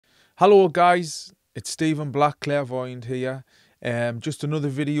Hello guys, it's Stephen Black, Clairvoyant here. Just another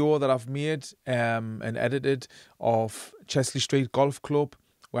video that I've made and edited of Chesley Street Golf Club,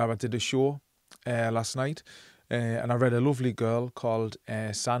 where I did a show last night. And I read a lovely girl called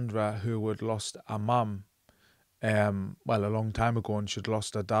Sandra, who had lost a mum well, a long time ago, and she'd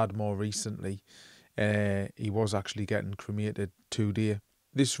lost her dad more recently. He was actually getting cremated today.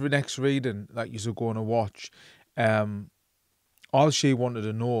 This next reading that you're going to watch, all she wanted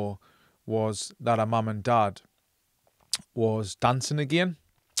to know was that her mum and dad was dancing again.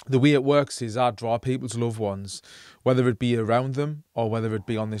 The way it works is I draw people's loved ones, whether it be around them or whether it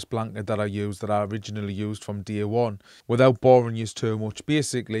be on this blanket that I used, that I originally used from day one. Without boring you too much,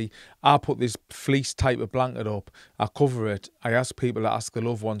 basically, I put this fleece type of blanket up, I cover it, I ask people to ask their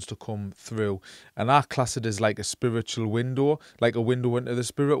loved ones to come through, and I class it as like a spiritual window, like a window into the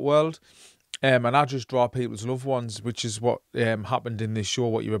spirit world. And I just draw people's loved ones, which is what happened in this show,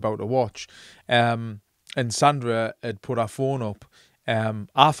 what you're about to watch. And Sandra had put her phone up.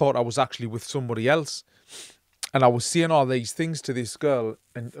 I thought I was actually with somebody else. And I was saying all these things to this girl,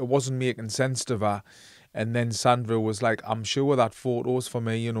 and it wasn't making sense to her. And then Sandra was like, I'm sure that photo's for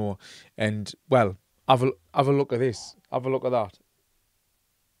me, you know. And, well, have a look at this. Have a look at that.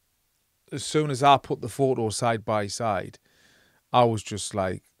 As soon as I put the photo side by side, I was just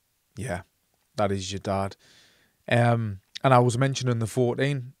like, yeah. That is your dad. And I was mentioning the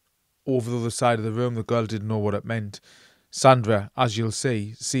 14 over the other side of the room. The girl didn't know what it meant. Sandra, as you'll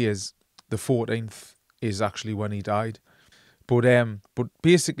see is the 14th is actually when he died. But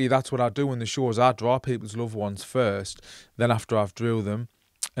basically that's what I do in the shows. I draw people's loved ones first. Then after I've drew them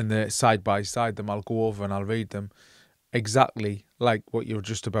and they're side by side them, I'll go over and I'll read them exactly like what you're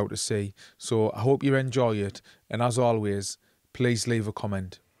just about to see. So I hope you enjoy it. And as always, please leave a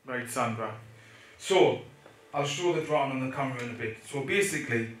comment. Right, Sandra. So, I'll show the drawing on the camera in a bit. So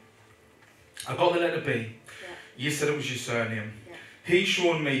basically, I got the letter B. Yeah. You said it was your surname. Yeah. He's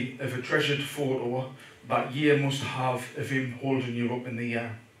shown me of a treasured photo that you must have of him holding you up in the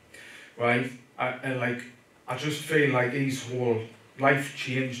air. Right? I just feel like his whole life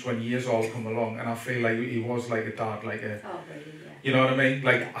changed when years all come along, and I feel like he was like a dad, like a... Oh, really? Yeah. You know what I mean?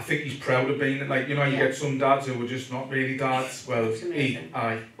 Like, I think he's proud of being, like, you know, you get some dads who were just not really dads. Well,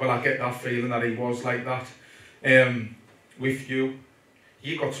 I get that feeling that he was like that. With you,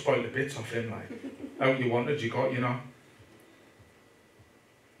 you got spoiled a bit off him, like, out you wanted, you got, you know.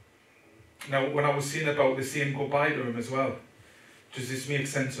 Now, when I was saying about the saying goodbye to him as well, does this make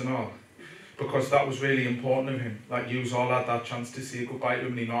sense and all? Because that was really important to him. Like, you all had that chance to say goodbye to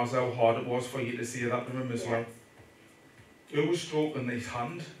him, and he knows how hard it was for you to say that to him as well. Who was stroking his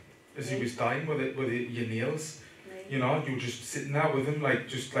hand as he was dying with your nails? You know, you were just sitting there with him, like,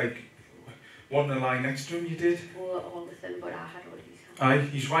 just like wanting to lie next to him, you did? All the thing, but I had all his hands. Aye,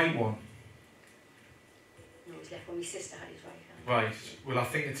 his right one. No, his left one. My sister had his right hand. Right. Well, I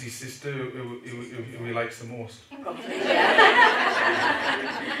think it's his sister who he likes the most. Probably, yeah.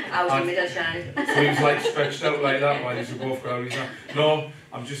 I was in the middle shining. So he was like stretched out like that while he was both growling. No,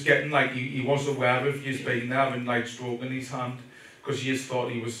 I'm just getting like he was aware of you being there and like stroking his hand, because he just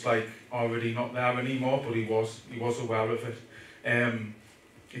thought he was like already not there anymore, but he was aware of it.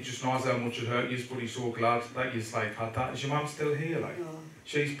 He just knows how much it hurt you, but he's so glad that he's like had that. Is your mum still here? Like, no.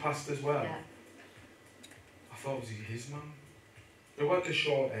 She's passed as well. Yeah. I thought it was his mum. Who had the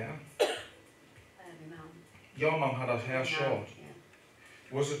short hair? My mum. Your mum had her hair short.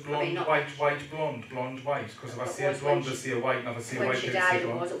 Yeah. Was it blonde, white, blonde, white? Because if I say blonde, I say white, and if I say white, I say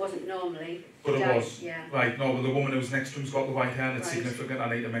blonde. It wasn't normally. But it was. Yeah. Right. No, but the woman who's next to him's got the white hair, and it's significant.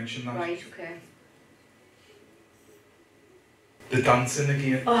 I need to mention that. Right. Okay. The dancing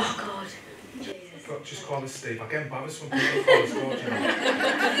again. Oh God. Jesus. God, just call us Steve. I get embarrassed when people call us God, you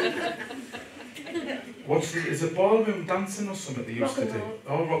know. Is it ballroom dancing or something they used to do?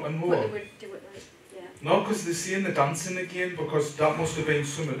 Oh, rock and roll. What they would do it like, yeah. No, because they're seeing the dancing again, because that must have been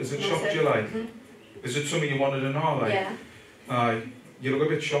something. Is it shocked you, like? Is it something you wanted to know, like? Yeah. You look a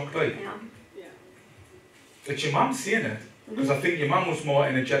bit shocked, like? Yeah. It's your mum seeing it, because I think your mum was more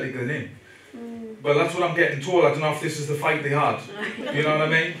energetic than him. Well, that's what I'm getting told. I don't know if this is the fight they had. You know what I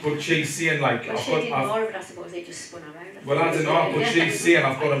mean? But she's saying, like... Well, she did more of it, I suppose. They just spun around. Well, I don't know, but she's saying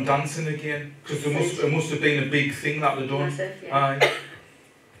I've got him dancing again. Because it must have been a big thing that they've done. Massive, yeah.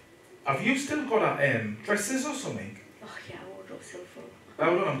 Have you still got dresses or something? Oh, yeah, wardrobe's so full.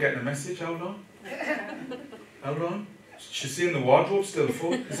 Hold on, I'm getting a message. Hold on. Hold on. She's saying the wardrobe's still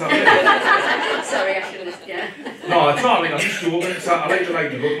full. Is that right? Sorry, I shouldn't have, yeah. No, it's not. I mean, I'm just joking. I like to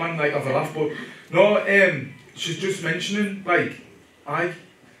like the look, man. Like, have a laugh. But no, she's just mentioning, like, I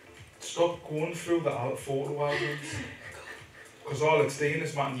stopped going through the photo albums Because all it's doing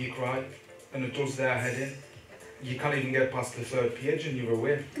is making you cry, and it does their head in. You can't even get past the 3rd page and you're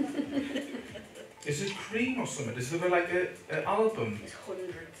away. Is it cream or something? Is there like an album? There's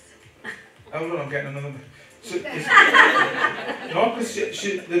hundreds. Hold on, I'm getting another. So no, because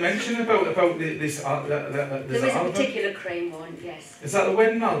they mention about this there is album. a particular cream one, yes. Is that a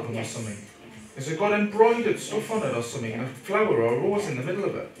wedding album yes. or something? Yes. Has it got embroidered stuff yes. on it or something? Yeah. A flower or a rose in the middle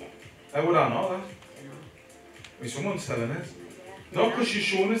of it? Yeah. How would I know that? I don't know. Well, someone's telling us. Yeah. No, because she's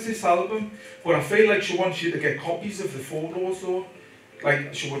showing us this album, but I feel like she wants you to get copies of the photos though.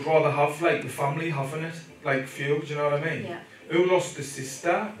 Like, she would rather have, like, the family having it, like, few, do you know what I mean? Yeah. Who lost the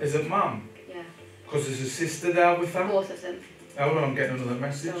sister? Is it mum? Yeah. Because there's a sister there with her. Both of them. Hold on, I'm getting another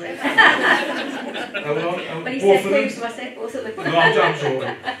message. Sorry. Hold on, When you both said of them. who, so I said both of them. No, I'm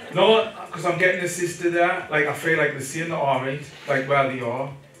joking. No, because I'm getting a sister there. Like, I feel like they're seeing the alright, like where they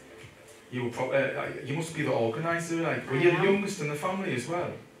are. You were probably, you must be the organiser, like. Were you the youngest in the family as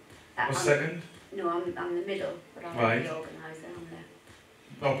well? Or second? No, I'm the middle, but I'm Right. the organiser.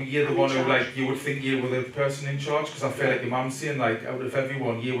 No, but you're the one who, like, you would think you were the person in charge, because I feel like your mum's saying, like, out of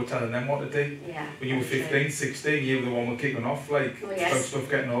everyone, you were telling them what to do. Yeah. When you were 15, 16, you were the one who kicking off, like, Oh, yes. about stuff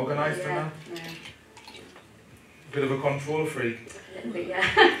getting organised and Yeah. that. Yeah. Bit of a control freak. A little bit,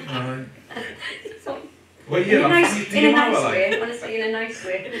 yeah. So, Well, you're laughing. in a nice way, honestly, in a nice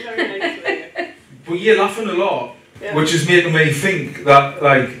way. In a very nice way. But you're laughing a lot. Yeah. Which is making me think that,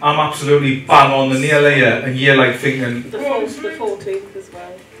 like, I'm absolutely bang on the nail here, and you're like thinking, The 14th as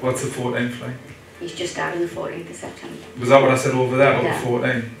well. what's the 14th like? He's just out on the 14th of September. Was that what I said over there about Yeah. the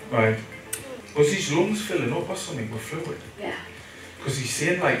 14th? Right. Was his lungs filling up or something with fluid? Yeah. Because he's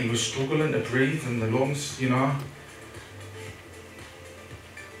saying like he was struggling to breathe in the lungs, you know.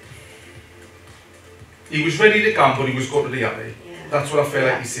 He was ready to come, but he was going to the alley. Yeah. That's what I feel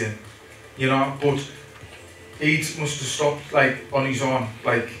like he's saying. You know, but he must have stopped like on his own,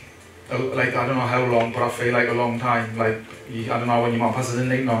 like I don't know how long, but I feel like a long time. Like I don't know when your mum passes in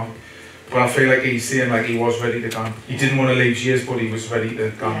late now, but I feel like he's saying like he was ready to come. He didn't want to leave years, but he was ready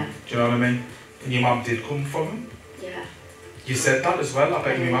to come. Yeah. Do you know what I mean? And your mum did come from him. Yeah. You said that as well. I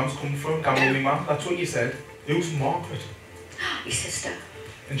bet your mum's come from him. With my mum. That's what you said. Who's Margaret? His sister.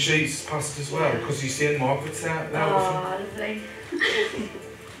 And she's passed as well because he's saying Margaret's there. Oh, lovely.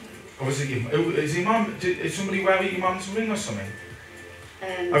 Or was it your mum? Is your mum? Is somebody wearing your mum's ring or something?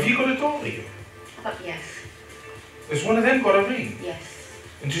 Have you got a daughter? Yes. Has one of them got a ring? Yes.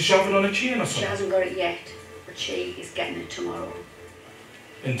 And just shove it on a chain or She something? hasn't got it yet, but she is getting it tomorrow.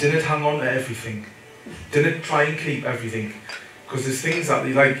 And didn't hang on to everything. Didn't try and keep everything. Because there's things that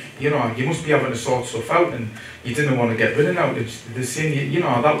they like, you know, you must be having to sort stuff out and you didn't want to get rid of now. They're saying, you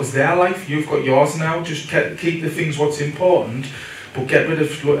know, that was their life, you've got yours now, just keep the things what's important, but get rid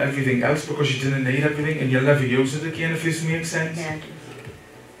of everything else because you didn't need everything and you'll never use it again, if this makes sense. Yeah.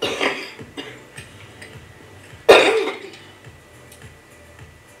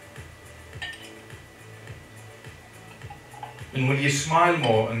 And will you smile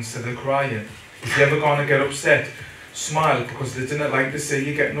more instead of crying? If you're ever going to get upset, smile because they didn't like to see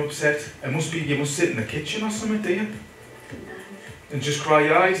you getting upset. It must be, you must sit in the kitchen or something, do you? And just cry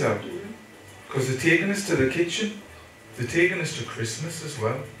your eyes out. Because they're taking us to the kitchen. They're taking us to Christmas as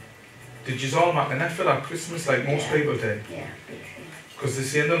well. Did you all make an effort at Christmas like most people did? Yeah. Because they're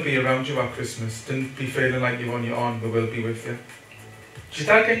saying they'll be around you at Christmas. Don't be feeling like you're on your own, they will be with you. Did your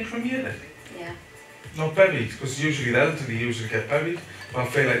dad get cremated? Yeah. Not buried, because usually the elderly usually get buried. But I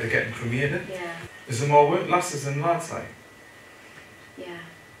feel like they're getting cremated. Yeah. Is there more work lasses than lads like? Yeah.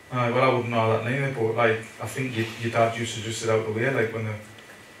 Well, I wouldn't know that neither, but like, I think your dad used to just sit out the way, like when they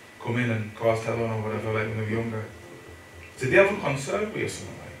come in and cause telling or whatever, like when they were younger. Did they have a conservatory or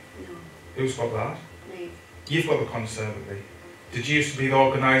something like? No. Who's got that? No. You've got the conservatory. Did you used to be the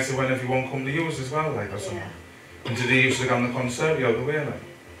organiser when everyone come to yours as well, like, or something? Yeah. And did they used to go on the conservatory out the way, like?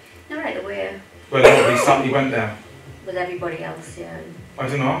 No, right away. Well, nobody Saturday went there. With everybody else, yeah. I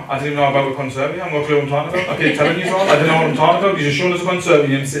don't know. I didn't know about the conservatory. I'm not clear what I'm talking about. I keep telling you all. I don't know what I'm talking about. You're just showing us a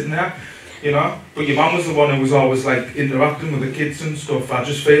conservatory and sitting there, you know. But your mum was the one who was always like interacting with the kids and stuff. I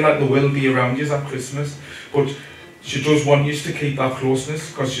just feel like they will be around you at Christmas. But she does want you to keep that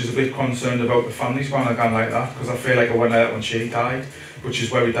closeness because she's a bit concerned about the families going again like that. Because I feel like it went out when she died, which is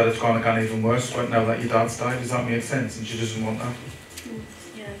worried that it's gone again even worse now that your dad's died. Does that make sense? And she doesn't want that.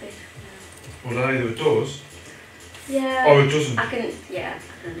 Yeah, a bit. Well, either it does. Yeah. Or it doesn't. I can understand.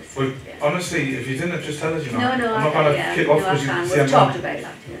 Well, Yeah. honestly, if you didn't, just tell us, you know. No, I'm not I going to can, kick yeah. off No, I because can. you We've say, talked about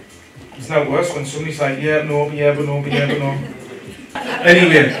that, yeah. it's not worse when somebody's like, yeah, no, but yeah, but no, but yeah, but no.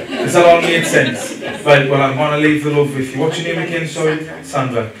 Anyway, does that all make sense? Right, well, I'm going to leave the love with you. What's your name again, sorry? Sandra.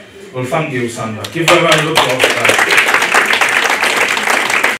 Sandra. Well, thank you, Sandra. Give her a round of applause for that.